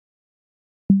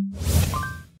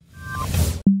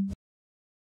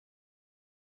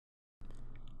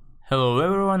Hello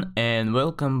everyone and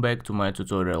welcome back to my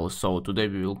tutorial. So today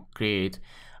we will create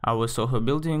our SOHO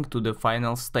building to the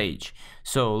final stage.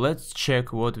 So let's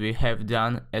check what we have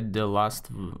done at the last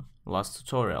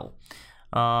tutorial.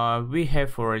 We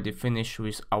have already finished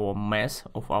with our mess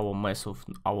of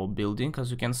our building. As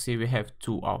you can see, we have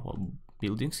two our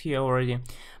buildings here already,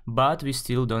 but we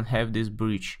still don't have this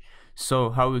bridge. So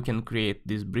how we can create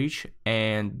this bridge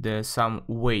and some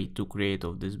way to create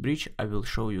of this bridge I will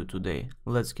show you today.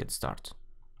 Let's get started.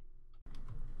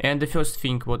 And the first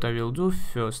thing what I will do,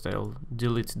 first I'll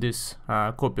delete this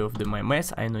copy of my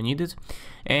mess, I don't need it,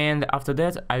 and after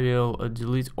that I will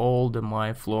delete all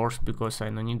my floors because I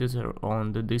don't need it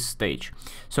on this stage.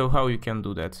 So how you can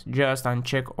do that? Just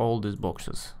uncheck all these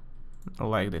boxes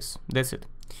like this. That's it.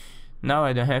 Now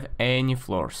I don't have any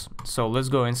floors. So let's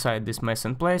go inside this mess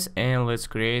in place and let's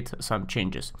create some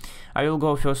changes. I will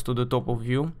go first to the top of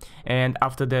view, and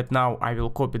after that now I will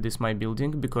copy this my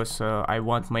building because I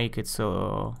want to make it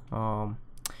joinable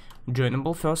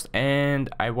first, and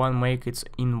I want to make it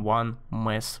in one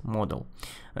mesh model.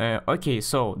 Okay,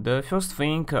 so the first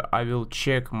thing I will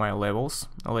check my levels.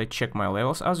 Let's check my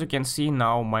levels. As you can see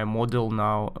now my model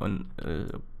now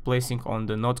placing on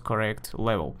the not correct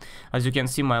level. As you can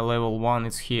see, my level 1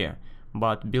 is here,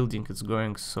 but building is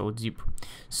going so deep.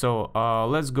 So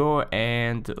let's go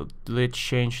and let's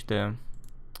change the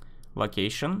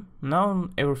location. Now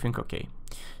everything okay.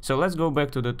 So let's go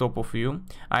back to the top of view.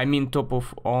 I mean top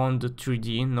of on the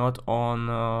 3D, not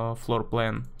on floor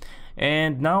plan.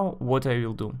 And now what I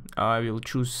will do, I will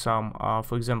choose some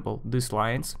for example these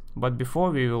lines, but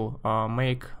before we will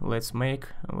let's make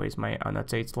with my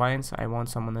annotate lines. I want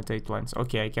some annotate lines.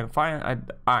 Okay, I can find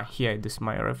here, this is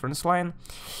my reference line,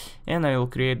 and I will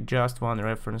create just one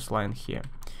reference line here.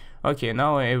 Okay,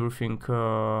 now everything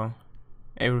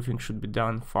should be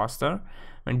done faster,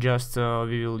 and just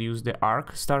we will use the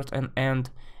arc start and end,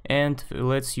 and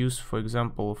let's use for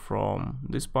example from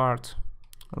this part,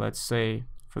 let's say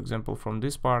for example from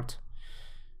this part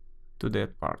to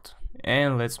that part,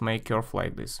 and let's make curve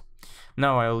like this.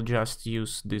 Now I'll just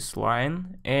use this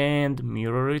line and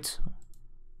mirror it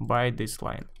by this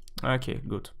line. Okay,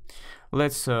 good.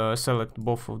 Let's select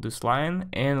both of this line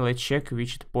and let's check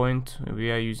which point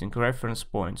we are using reference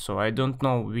point. So I don't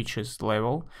know which is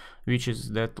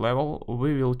that level.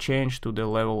 We will change to the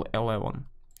level 11,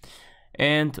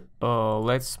 and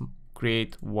let's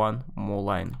create one more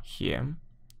line here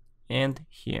and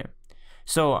here.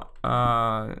 So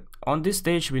on this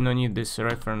stage we don't need this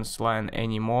reference line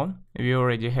anymore. We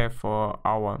already have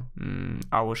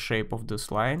our shape of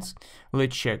these lines.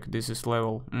 Let's check. This is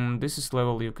level. This is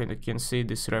level. You can see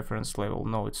this reference level.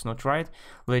 No, it's not right.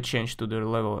 Let's change to the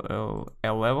level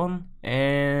 11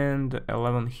 and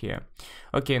 11 here.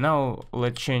 Okay, now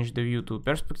let's change the view to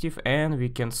perspective, and we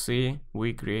can see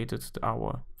we created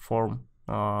our form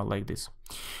like this.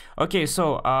 Okay,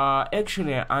 so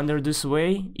actually under this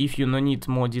way, if you don't need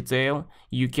more detail,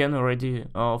 you can already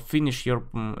finish your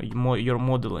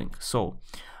modeling. So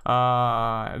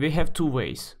we have two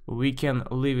ways. We can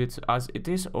leave it as it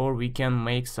is, or we can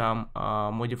make some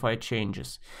modified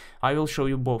changes. I will show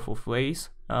you both of ways.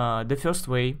 The first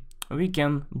way, we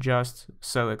can just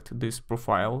select this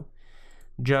profile,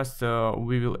 just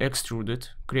we will extrude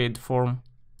it, create form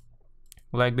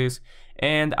like this,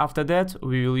 and after that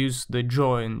we will use the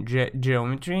join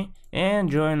geometry and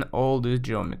join all this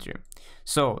geometry.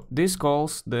 So this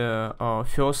calls the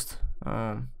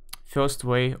first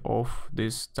way of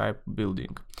this type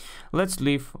building. Let's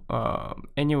leave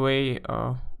anyway.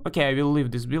 Okay, I will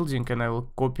leave this building and I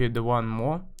will copy the one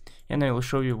more, and I will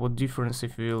show you what difference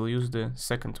if we will use the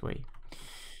second way.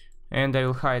 And I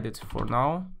will hide it for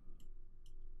now,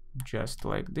 just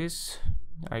like this.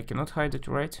 I cannot hide it,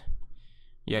 right?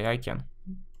 Yeah, I can.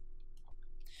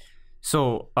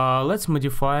 So let's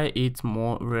modify it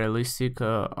more realistic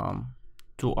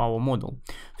to our model.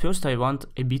 First, I want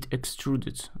a bit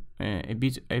extruded, a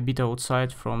bit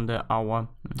outside from our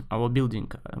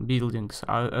buildings.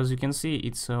 As you can see,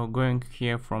 it's going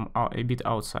here from a bit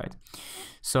outside.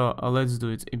 So let's do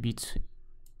it a bit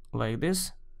like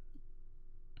this,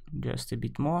 just a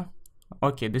bit more.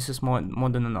 Okay, this is more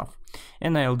than enough,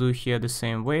 and I'll do here the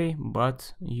same way,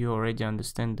 but you already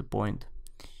understand the point.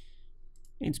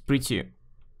 It's pretty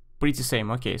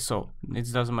same. Okay, so it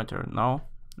doesn't matter now.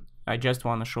 I just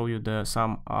want to show you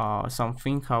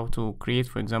something how to create,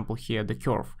 for example here the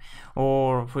curve,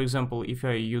 or for example if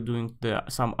you're doing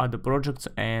some other projects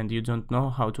and you don't know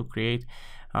how to create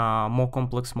more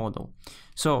complex model.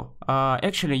 So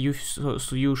actually you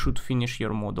should finish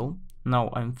your model.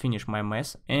 Now I'm finished my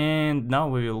mess, and now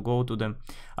we will go to the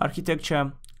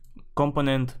architecture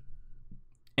component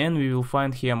and we will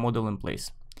find here model in place.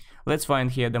 Let's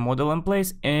find here the model in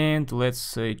place, and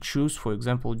let's choose, for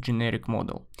example, generic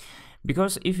model.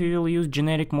 Because if we will use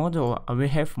generic model, we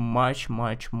have much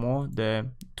more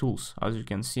the tools, as you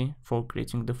can see, for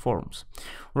creating the forms.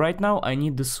 Right now I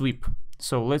need the sweep,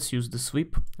 so let's use the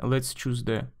sweep. Let's choose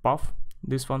the path,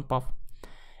 this one path,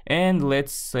 and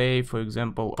let's say, for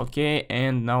example, okay,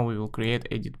 and now we will create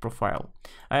edit profile.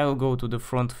 I'll go to the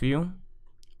front view,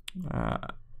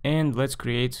 and let's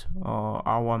create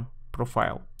our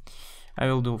profile. I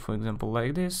will do, for example,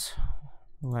 like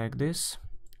this.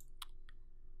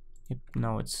 Yep,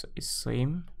 now it's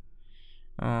same.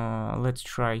 Let's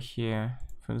try here,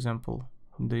 for example,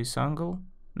 this angle.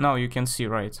 Now you can see,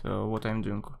 right, what I'm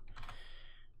doing.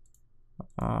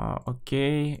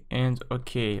 Okay, and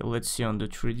okay, let's see on the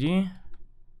 3D.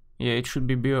 Yeah, it should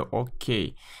be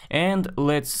okay. And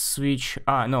let's switch.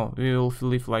 No, we will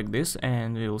leave like this,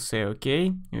 and we will say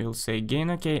okay. We will say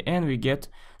again okay, and we get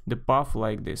the path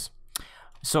like this.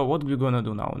 So what we're gonna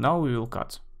do now? Now we will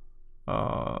cut.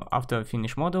 After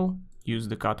finish model, use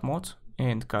the cut mode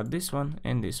and cut this one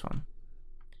and this one.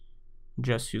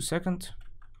 Just few seconds.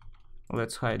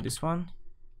 Let's hide this one.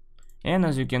 And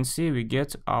as you can see, we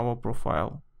get our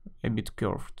profile a bit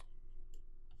curved.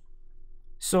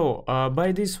 So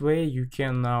by this way you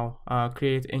can now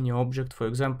create any object. For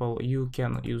example, you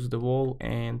can use the wall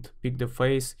and pick the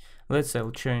face. Let's say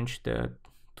I'll change to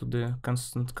the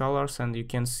constant colors, and you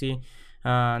can see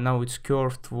now it's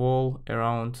curved wall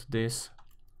around this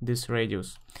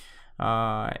radius.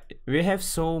 We have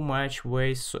so much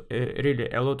ways, really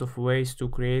a lot of ways to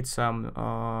create some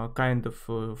kind of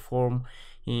form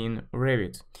in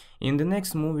Revit. In the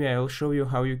next movie I'll show you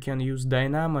how you can use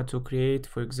Dynamo to create,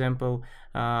 for example,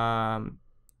 one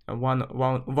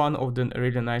of the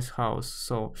really nice house.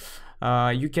 So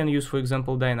you can use, for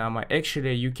example, Dynamo.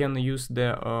 Actually you can use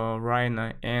the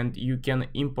Rhino, and you can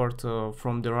import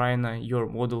from the Rhino your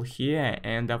model here,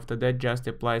 and after that just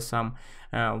apply some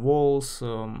walls,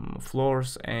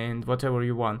 floors, and whatever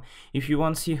you want. If you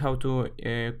want to see how to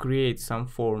create some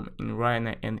form in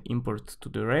Rhino and import to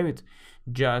the Revit,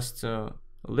 just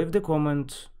leave the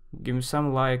comment, give me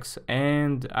some likes,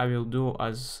 and I will do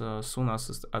as soon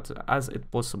as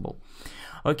it possible.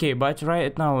 Okay, but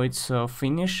right now it's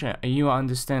finished. You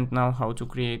understand now how to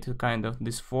create a kind of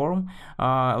this form.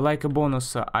 Like a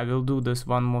bonus, I will do this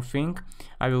one more thing.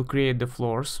 I will create the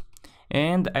floors,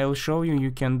 and I'll show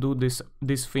you can do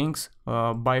these things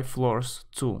by floors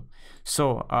too.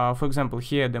 So for example,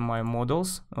 here are my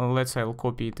models. I'll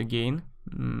copy it again,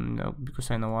 because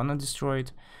I don't wanna destroy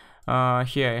it.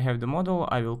 Here I have the model.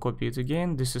 I will copy it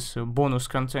again. This is bonus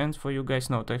content for you guys.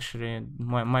 Not actually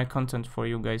my content for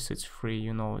you guys, it's free,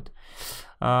 you know it.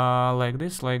 Like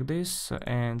this,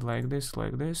 and like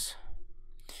this.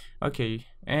 Okay,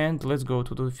 and let's go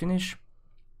to the finish.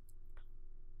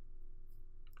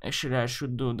 Actually I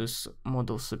should do this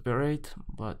model separate,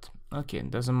 but okay,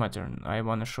 it doesn't matter. I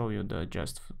want to show you the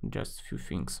just few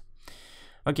things.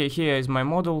 Okay, here is my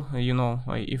model. You know,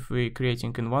 if we're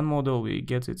creating in one model, we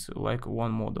get it like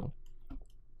one model.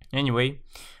 Anyway,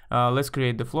 let's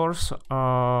create the floors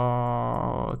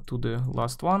to the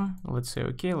last one. Let's say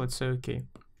okay.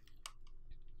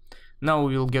 Now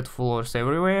we will get floors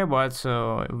everywhere, but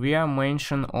we are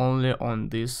mentioned only on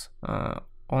this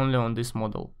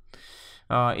model.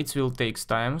 It will take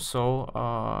time,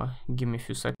 so give me a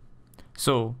few seconds.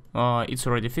 So it's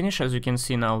already finished. As you can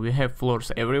see, now we have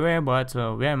floors everywhere, but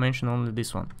we are mentioned only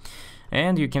this one.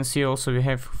 And you can see also we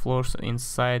have floors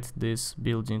inside this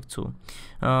building too.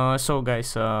 So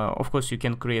guys, of course you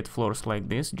can create floors like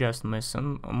this, just mess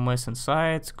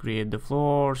inside, create the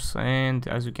floors, and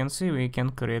as you can see we can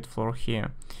create floor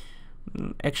here.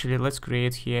 Actually, let's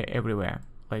create here everywhere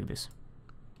like this,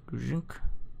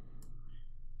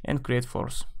 and create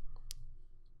floors.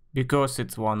 Because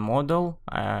it's one model,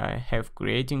 I have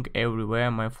creating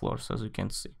everywhere my floors, as you can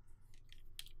see.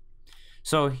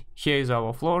 So here is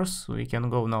our floors. We can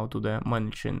go now to the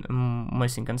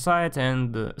messing inside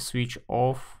and switch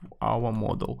off our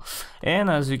model. And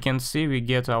as you can see, we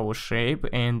get our shape,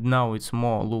 and now it's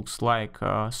more looks like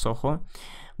SOHO.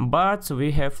 But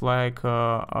we have like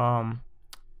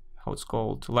how it's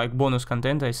called, like bonus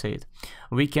content, I said.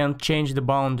 We can change the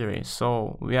boundary,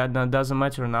 so doesn't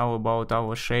matter now about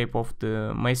our shape of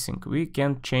the messing. We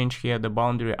can change here the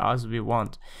boundary as we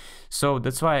want. So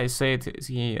that's why I said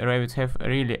Revit have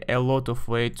really a lot of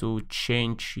way to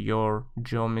change your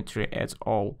geometry at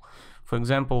all. For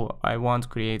example, I want to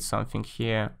create something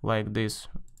here like this,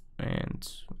 and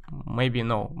maybe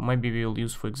we will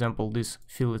use, for example, this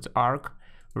fillet arc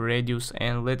radius,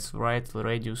 and let's write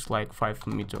radius like 5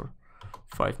 meter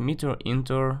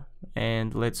enter,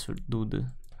 and let's do the,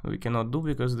 we cannot do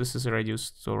because this is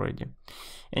reduced already.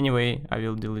 Anyway, I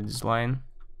will delete this line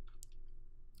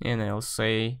and I'll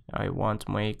say I want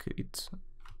to make it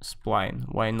spline.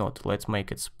 Why not? Let's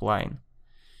make it spline.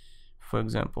 For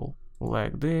example,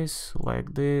 like this,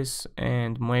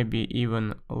 and maybe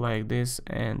even like this,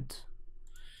 and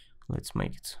let's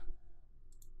make it.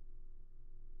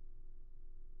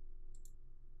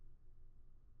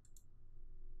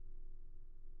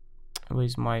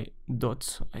 Where's my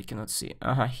dots? I cannot see.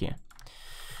 Here.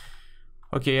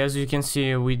 Okay, as you can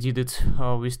see, we did it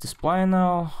with the spline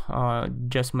now.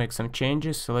 Just make some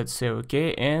changes. So let's say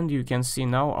okay, and you can see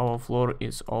now our floor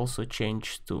is also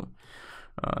changed too.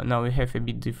 Now we have a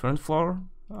bit different floor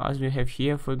as we have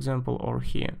here, for example, or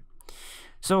here.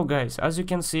 So guys, as you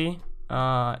can see,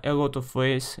 a lot of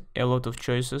ways, a lot of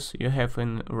choices you have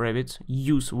in Revit.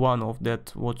 Use one of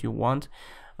that what you want.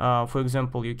 For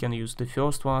example, you can use the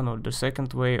first one or the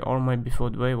second way, or maybe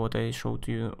third way what I showed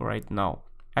you right now.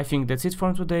 I think that's it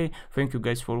for today. Thank you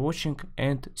guys for watching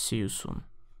and see you soon.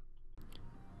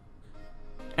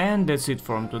 And that's it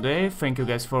from today. Thank you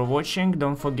guys for watching.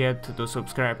 Don't forget to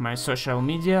subscribe my social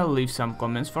media, leave some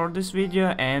comments for this video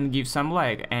and give some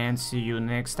like, and see you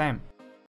next time.